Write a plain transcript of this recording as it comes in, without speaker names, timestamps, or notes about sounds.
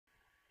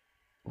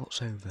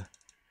What's over?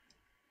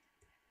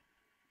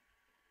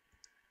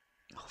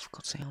 Oh, for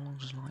God's sake, how long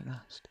does light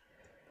last?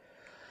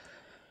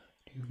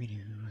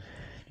 Doo-be-doo,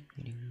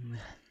 doo-be-doo.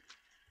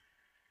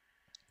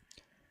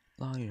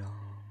 La-di-da,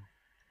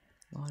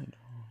 la-di-da.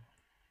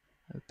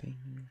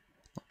 Hoping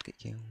not to get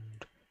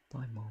killed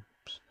by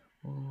mobs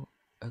or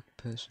a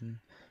person,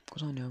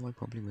 because I know I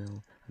probably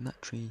will, and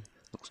that tree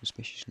looks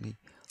suspiciously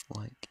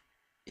like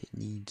it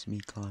needs me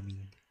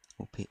climbing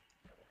up it,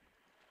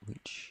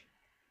 which...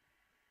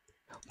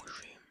 Oh,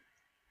 mushroom!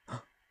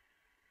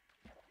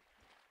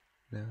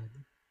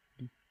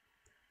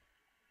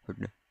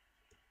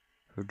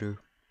 Herder.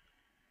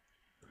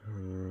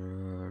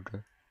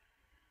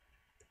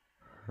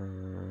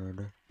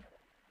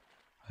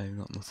 I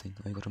got nothing,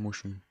 I got a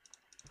mushroom.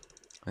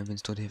 I've been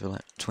stood here for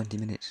like 20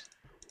 minutes,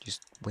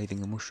 just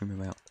waving a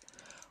mushroom about.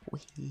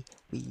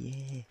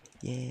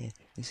 Yeah,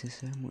 this is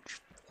so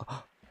much.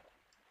 Oh,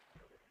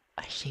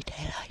 I see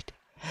daylight.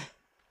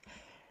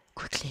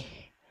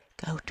 Quickly,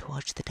 go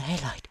towards the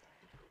daylight.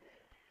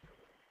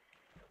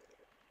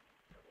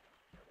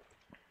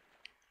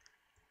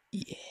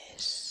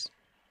 Yes.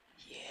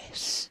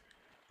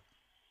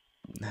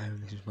 No,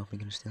 this is probably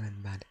going to still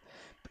end bad.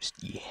 But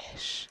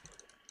yes.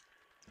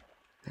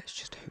 Let's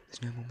just hope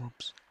there's no more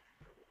mobs.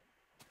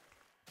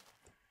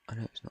 I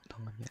know it's not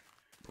time yet,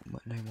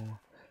 but no more.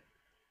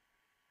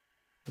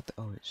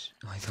 Oh, it's...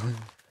 I thought...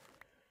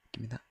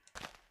 Give me that.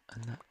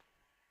 And that.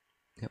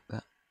 Yep,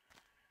 that.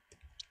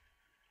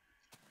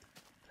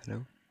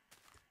 Hello?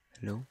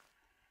 Hello?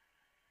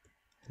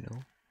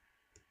 Hello?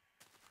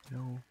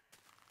 Hello?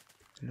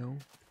 Hello?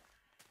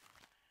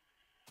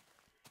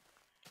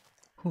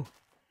 Whew.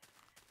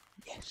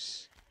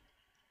 Yes.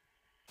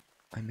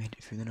 I made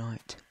it through the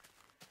night.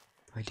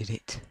 I did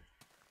it.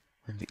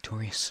 I'm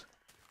victorious.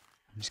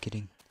 I'm just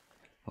kidding.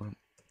 Hold on.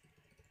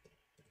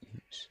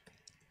 Use.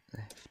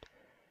 Left.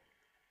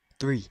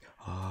 3.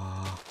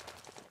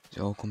 It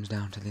all comes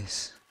down to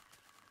this.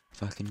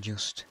 If I can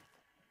just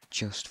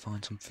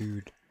find some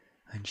food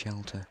and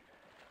shelter,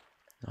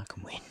 I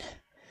can win.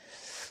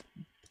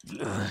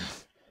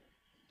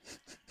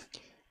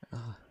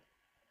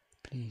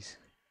 Please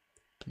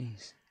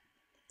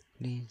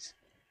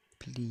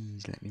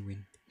let me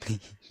win.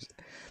 Please.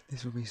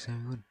 This will be so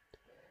good.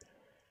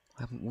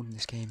 I haven't won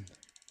this game.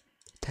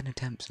 10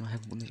 attempts and I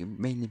haven't won this,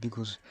 mainly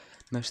because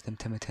most of them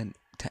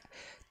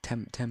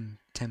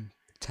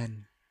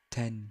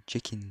 10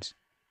 chickens.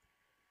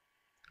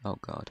 Oh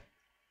god.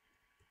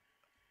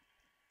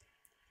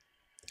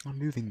 I'm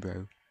moving, bro.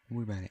 Don't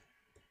worry about it.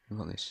 We've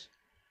got this.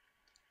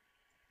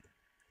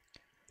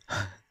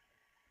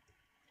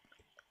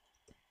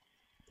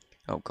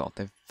 Oh god,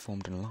 they've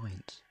formed an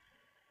alliance.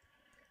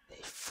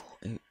 They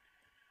formed an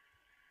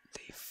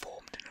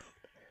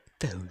alliance.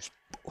 Those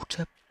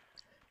utter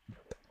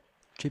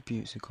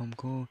tributes to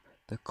Comcore,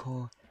 the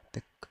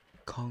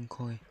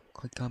Concoy,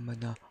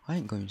 Koikamada. I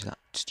ain't going to that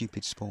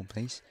stupid spawn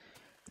place.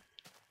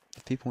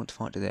 If people want to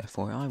fight to there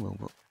for it, I will,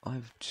 but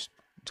I've just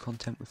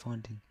content with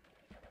finding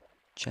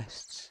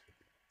chests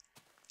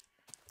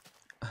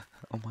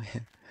on my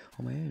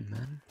own,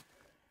 man.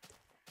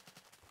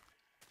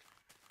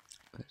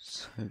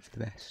 Let's hope for the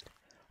best.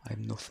 I have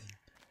nothing.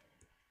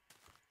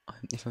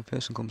 If a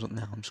person comes up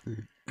now, I'm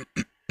screwed.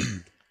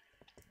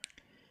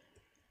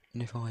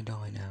 And if I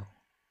die now,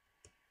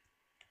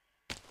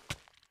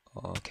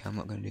 okay, I'm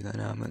not going to do that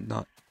now. I'm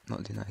not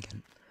doing that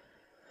again.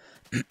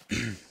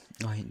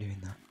 I ain't doing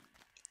that.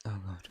 Oh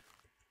god.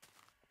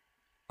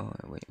 Oh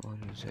wait, what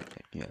is it?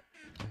 Yeah,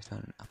 I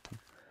found an apple.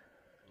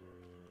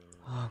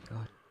 Oh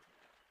god.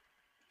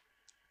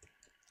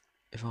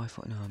 If I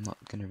thought, no, I'm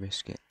not going to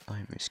risk it. I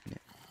ain't risking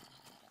it.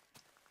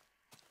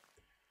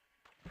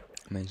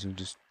 I may as well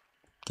just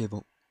give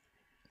up.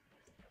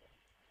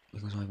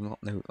 Because I've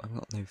got no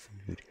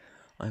food.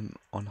 I'm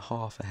on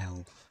half a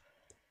health.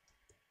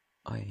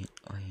 I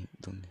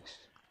ain't done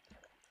this.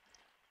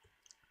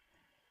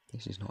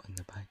 This is not in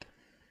the bag.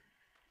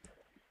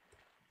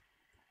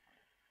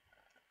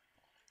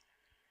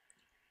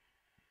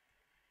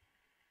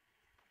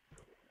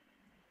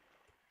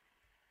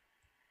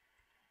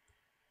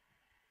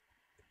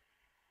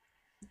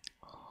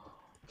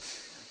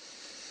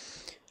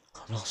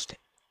 I've lost it.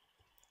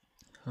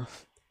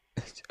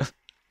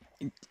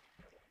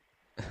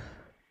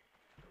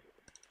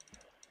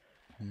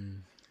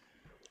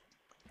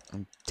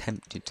 I'm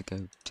tempted to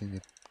go to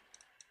the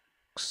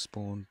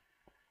spawn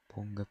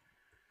bonga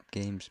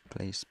games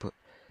place, but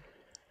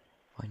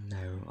I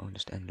know I'll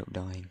just end up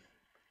dying.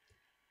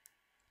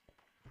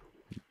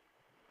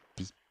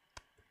 Be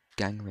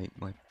gang raped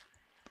by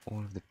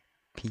all of the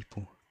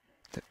people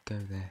that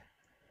go there,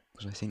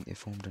 because I think they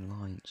formed an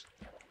alliance,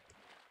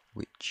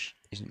 which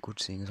isn't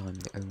good seeing as I'm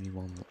the only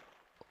one that...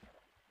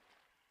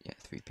 Yeah,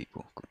 3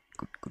 people.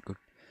 Good.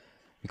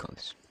 We got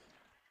this.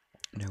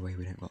 No way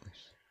we don't got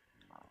this.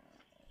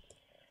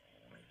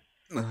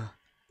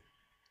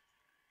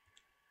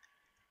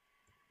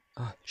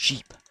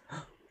 Sheep!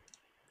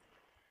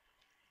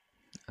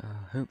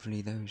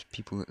 Hopefully those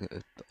people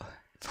that are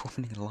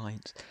forming an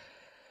alliance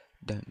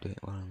don't do it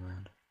while I'm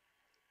around.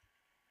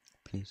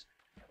 Please.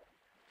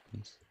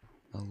 please.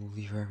 I'll love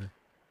you forever.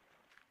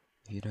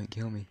 If you don't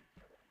kill me.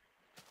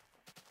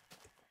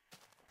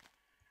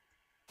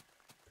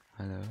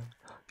 Hello?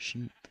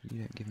 Sheep, you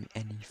don't give me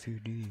any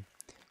food, do you?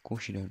 Of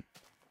course you don't.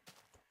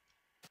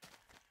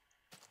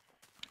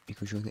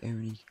 Because you're the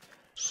only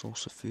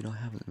source of food I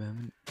have at the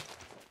moment.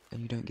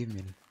 And you don't give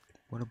me any.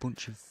 What a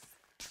bunch of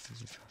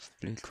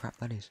blue crap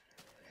that is.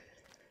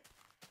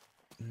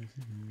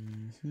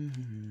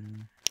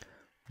 I'm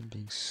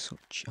being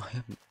such... I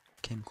haven't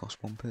came across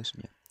one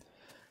person yet.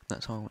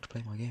 That's how I want to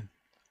play my game.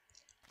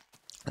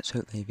 Let's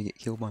hope they either get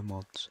killed by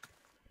mobs,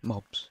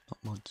 not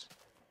mods,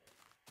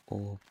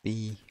 or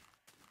B,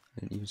 I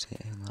didn't even say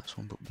A on the last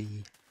one, but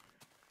B,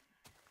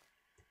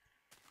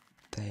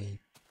 they,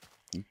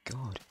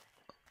 God,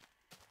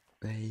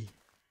 they,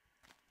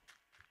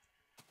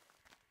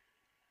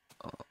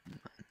 oh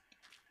man,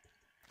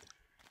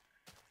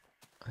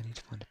 I need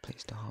to find a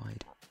place to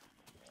hide.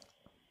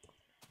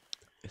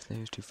 If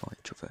those two fight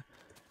each other,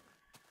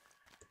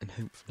 and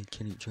hopefully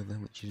kill each other,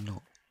 which is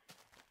not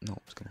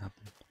what's going to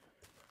happen,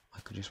 I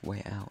could just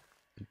wait out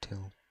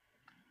until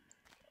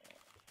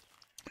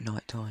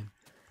night time.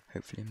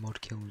 Hopefully a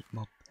mob kills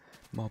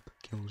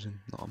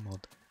him, not a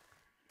mod.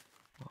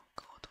 Oh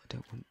God, I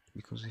don't want,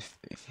 because if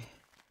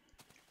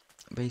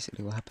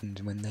basically what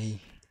happens when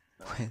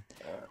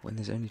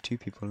there's only 2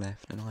 people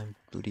left and I'm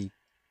bloody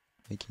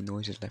making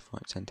noises left,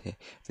 right, centre here.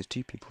 If there's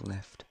 2 people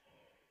left,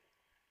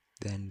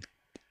 then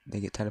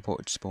they get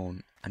teleported to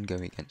spawn and go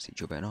against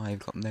each other, and I've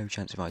got no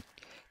chance if I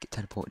get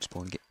teleported to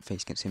spawn and get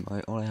face against him.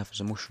 All I have is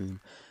a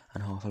mushroom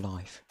and half a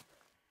life.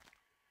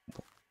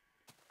 What?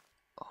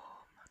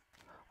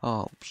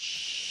 Oh man.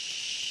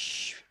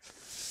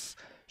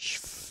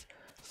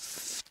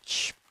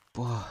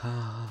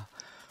 Oh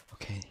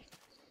okay.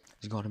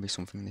 There's got to be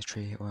something in this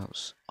tree, or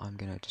else I'm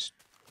gonna just...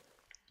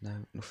 No,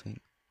 nothing.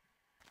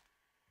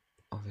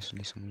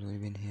 Obviously someone's already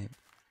been here.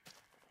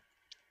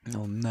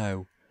 Oh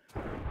no.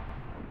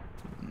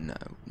 No.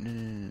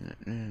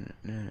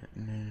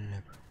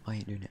 I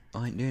ain't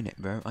doing it,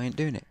 bro. I ain't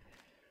doing it.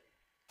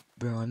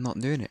 Bro, I'm not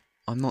doing it.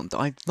 I've not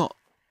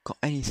got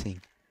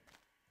anything.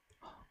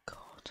 Oh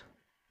God.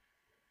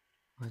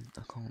 I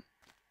can't...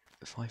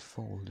 If I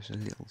fall just a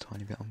little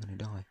tiny bit, I'm gonna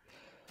die.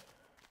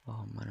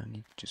 Oh man, I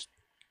need to just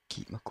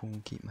keep my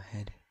cool, keep my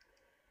head,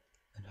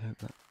 and hope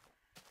that...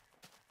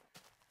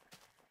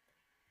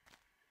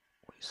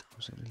 What is that?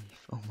 Was it a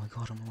leaf? Oh my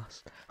God, I'm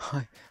last.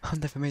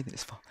 I've never made it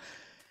this far.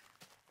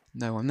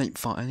 No, I ain't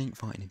fighting him.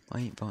 I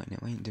ain't fighting him.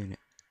 I ain't doing it.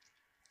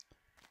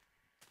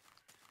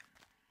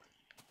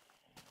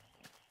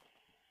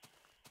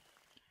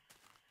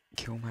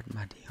 Kill Mad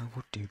Maddie, I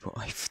would do, but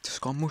I've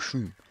just got a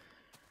mushroom.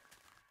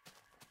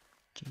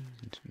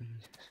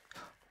 Jesus.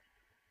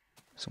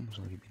 Someone's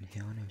already been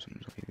here. I know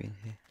someone's already been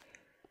here.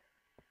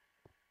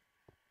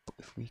 But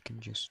if we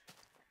can just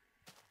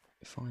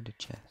find a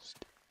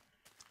chest,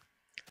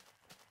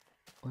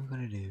 all we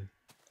gotta do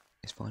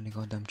is find a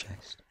goddamn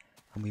chest,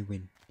 and we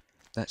win.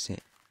 That's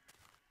it.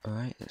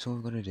 Alright, that's all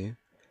we've got to do.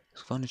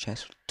 Let's find a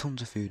chest with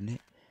tons of food in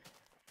it,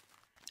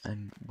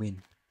 and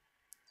win.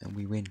 And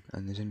we win.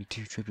 And there's only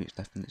 2 tributes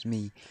left, and it's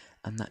me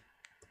and that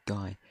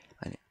guy.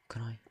 And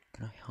can I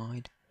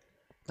hide?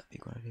 That'd be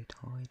a good idea to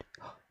hide.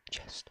 Oh,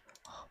 chest.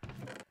 Oh.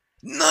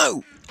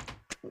 No!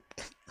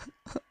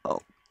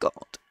 Oh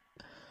God.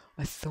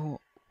 I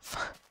thought...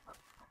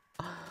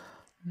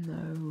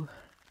 No.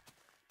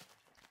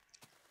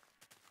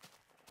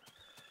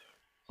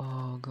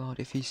 Oh God,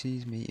 if he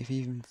sees me, if he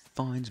even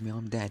finds me,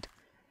 I'm dead.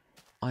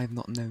 I have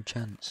no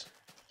chance.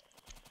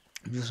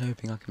 I'm just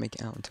hoping I can make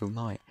it out until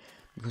night,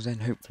 because then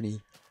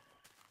hopefully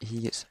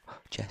he gets...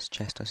 Oh, chest,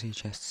 I see a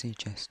chest,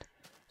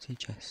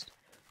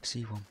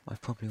 see one.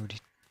 I've probably already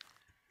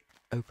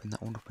opened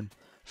that one up and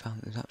found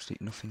that there's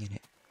absolutely nothing in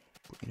it.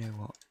 But you know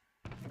what?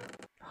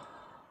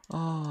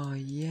 Oh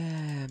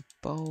yeah,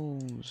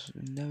 bowls.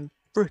 No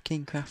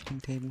freaking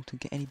crafting table to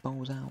get any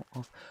bowls out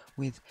of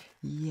with.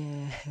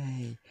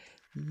 Yay.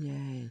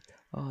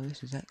 Oh,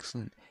 this is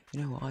excellent.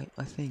 You know what,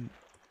 I think,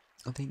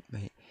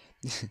 mate,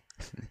 this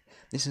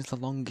is the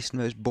longest,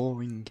 most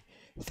boring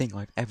thing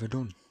I've ever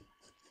done.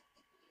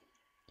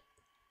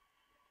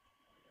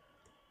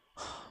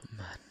 Oh,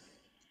 man.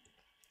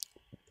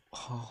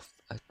 Half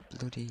a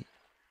bloody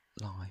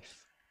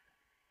life.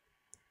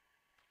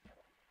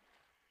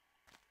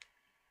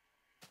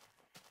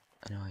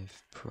 And I'm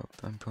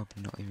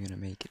probably not even gonna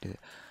make it.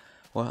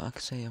 Well, I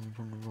could say I'm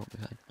wrong.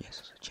 Yes,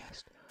 there's a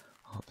chest.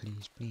 Oh,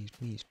 please.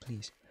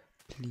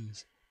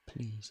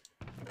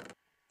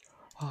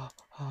 Oh,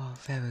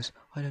 feathers.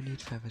 I don't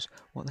need feathers.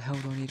 What the hell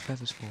do I need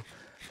feathers for?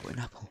 But an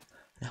apple.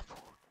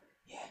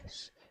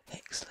 Yes,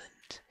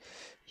 excellent.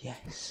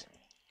 Yes.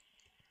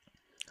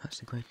 That's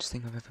the greatest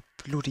thing I've ever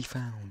bloody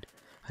found.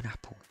 An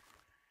apple.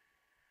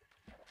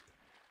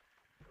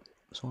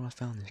 That's all I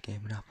found this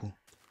game, an apple.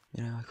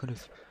 You know, I could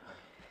have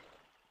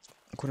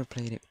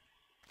played it.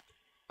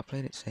 I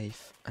played it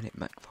safe and it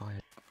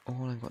backfired.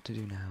 All I've got to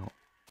do now,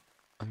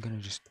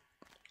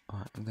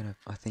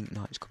 I think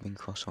night's coming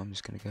across, so I'm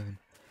just gonna go and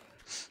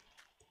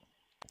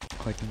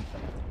hide them.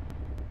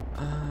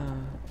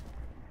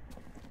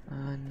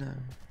 No,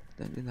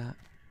 don't do that.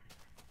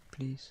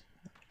 Please.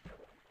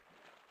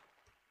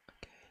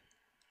 Okay.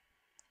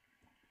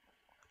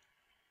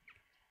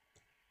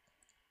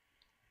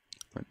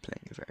 I'm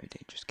playing a very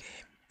dangerous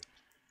game.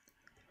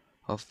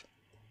 Of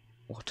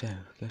Watto,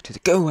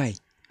 go away!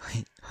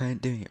 I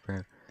ain't doing it,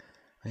 bro.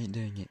 I ain't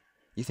doing it.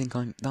 You think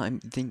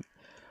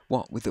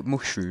what, with a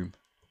mushroom?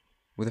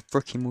 With a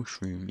frickin'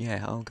 mushroom?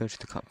 Yeah, I'll go to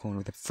the cup corner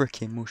with a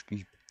frickin' mushroom,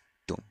 you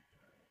dumb.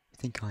 You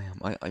think I am?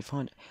 If I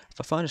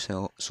find a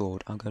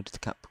sword, I'll go to the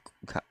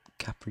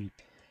Capri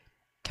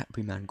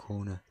Man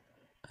corner,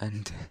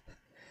 and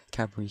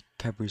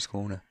Cadbury's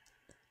corner,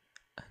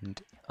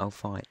 and I'll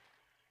fight.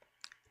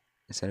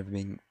 Instead of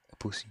being a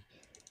pussy,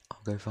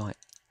 I'll go fight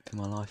for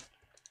my life.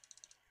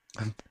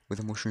 With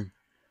a mushroom.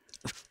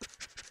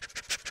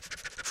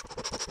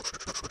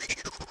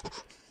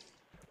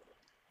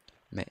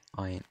 Mate,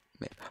 I ain't.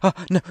 Mate. Oh,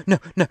 no,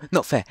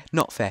 not fair,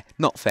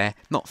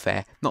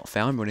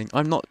 I'm running.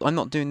 I'm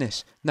not doing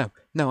this. No,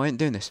 I ain't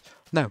doing this.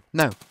 No,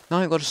 I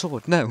ain't got a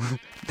sword. No,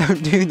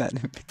 don't do that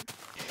to me.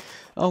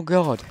 Oh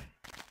God.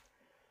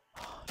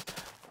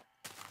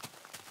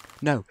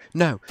 No,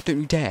 don't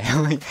you dare.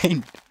 I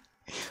ain't.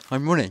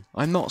 I'm running.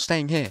 I'm not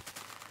staying here.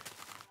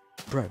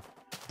 Bro,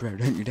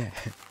 don't you dare.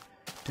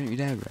 Don't you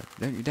dare, bro.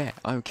 Don't you dare.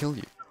 I will kill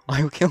you.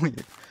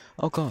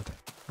 Oh God.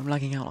 I'm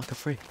lagging out like a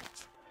freak,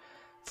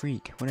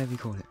 whatever you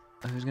call it.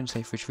 I was going to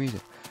say fridge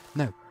freezer.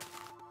 No.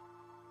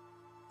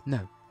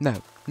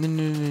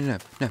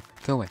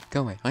 Go away.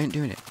 I ain't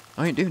doing it.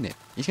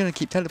 He's going to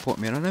keep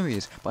teleporting me, and I know he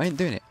is, but I ain't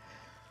doing it.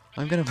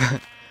 I'm going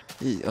to...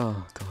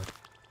 Oh God.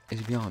 Is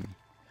he behind me?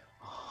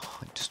 Oh,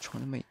 I'm just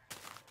trying to make...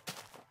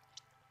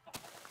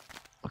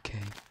 Okay.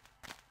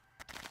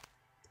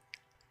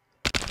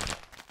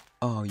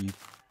 Oh, you...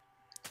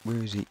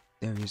 Where is he?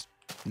 There he is.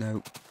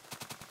 No.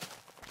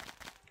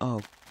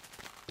 Oh.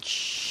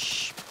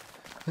 Shh.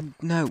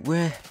 No,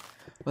 where?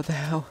 What the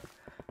hell?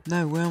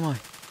 No, where am I?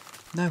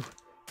 No.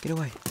 Get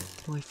away.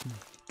 Get away from me.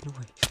 Get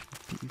away. I'll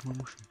beat you with my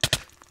mushroom.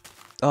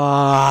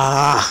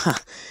 Ah!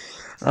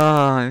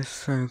 Oh, it's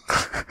so...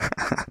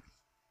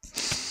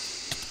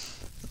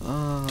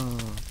 Oh.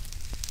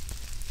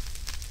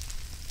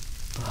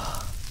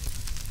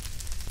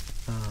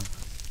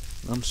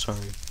 I'm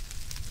sorry.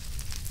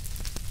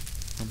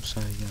 I'm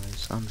sorry,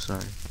 guys. I'm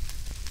sorry.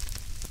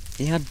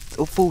 He had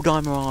a full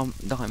diamond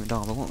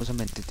armor. What was I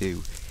meant to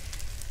do?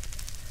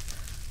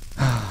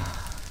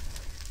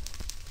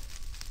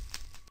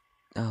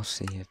 I'll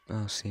see you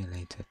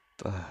later.